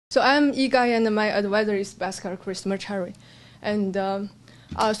So I'm Hsieh, and my advisor is Bhaskar Christopher Cherry. And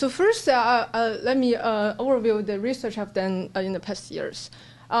so first, let me overview the research I've done in the past years.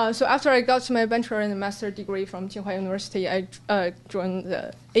 So after I got my bachelor and master degree from Tsinghua University, I joined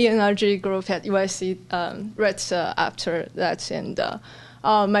the ANRG group at USC right after that. And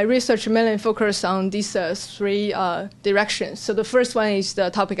my research mainly focused on these three directions. So the first one is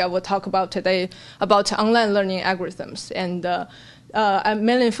the topic I will talk about today, about online learning algorithms. And I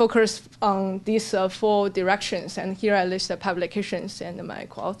mainly focus on these four directions, and here I list the publications and my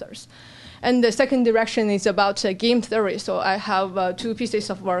co-authors. And the second direction is about game theory. So I have two pieces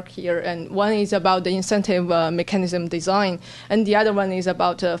of work here, and one is about the incentive mechanism design, and the other one is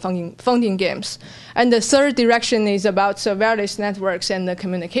about funding games. And the third direction is about wireless networks and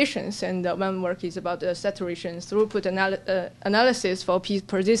communications, and one work is about saturation throughput analysis for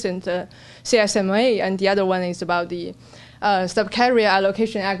persistent CSMA, and the other one is about the subcarrier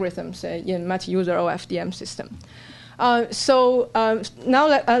allocation algorithms in multi-user OFDM system. Now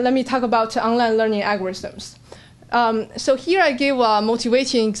let me talk about online learning algorithms. So here I give a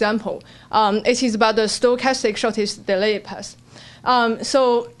motivating example. It is about the stochastic shortest delay path. For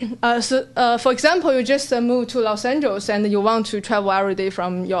example, you just moved to Los Angeles and you want to travel every day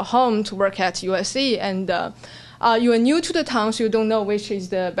from your home to work at USC, and you are new to the town, so you don't know which is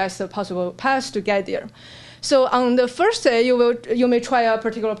the best possible path to get there. So on the first day, you may try a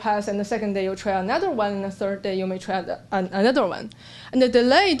particular path, and the second day you try another one, and the third day you may try another one. And the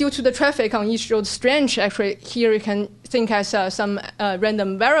delay due to the traffic on each road stretch, actually here you can think as some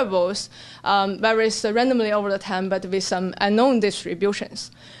random variables, varies randomly over the time, but with some unknown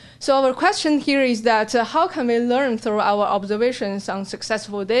distributions. So our question here is that how can we learn through our observations on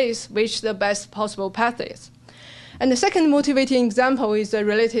successful days which the best possible path is? And the second motivating example is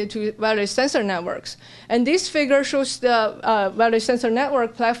related to wireless sensor networks. And this figure shows the wireless sensor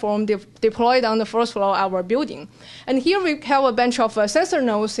network platform deployed on the first floor of our building. And here we have a bunch of sensor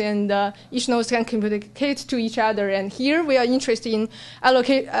nodes, and each node can communicate to each other. And here we are interested in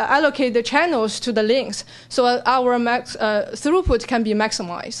allocate the channels to the links, so our throughput can be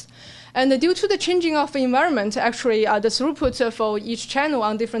maximized. And due to the changing of the environment, actually, the throughput for each channel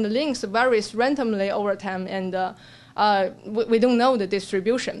on different links varies randomly over time, and we don't know the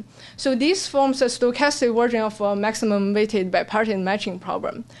distribution. So this forms a stochastic version of a maximum weighted bipartite matching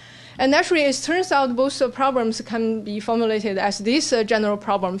problem. And actually, it turns out both problems can be formulated as this general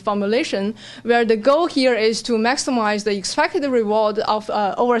problem formulation, where the goal here is to maximize the expected reward of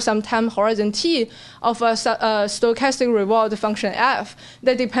over some time horizon t of a stochastic reward function f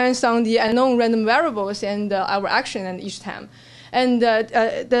that depends on the unknown random variables and our action at each time. And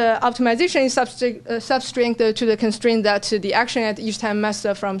the optimization is substract to the constraint that the action at each time must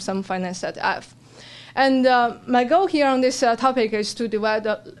from some finite set f. And my goal here on this topic is to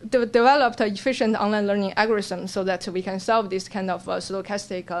develop the efficient online learning algorithm so that we can solve this kind of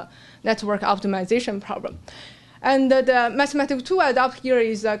stochastic network optimization problem. And the mathematical tool I adopt here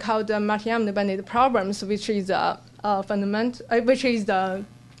is called Martin-Bandit problems, which is the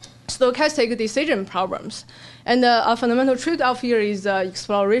stochastic decision problems. And a fundamental trade-off here is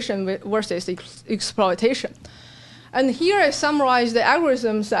exploration versus exploitation. And here I summarize the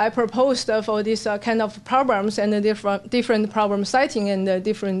algorithms I proposed for this kind of problems and the different problem setting and the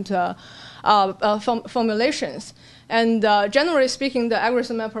different formulations. And generally speaking, the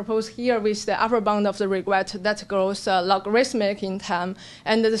algorithm I propose here with the upper bound of the regret that grows logarithmic in time,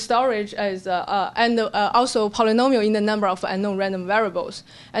 and the storage is also polynomial in the number of unknown random variables.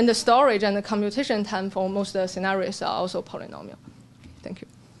 And the storage and the computation time for most scenarios are also polynomial.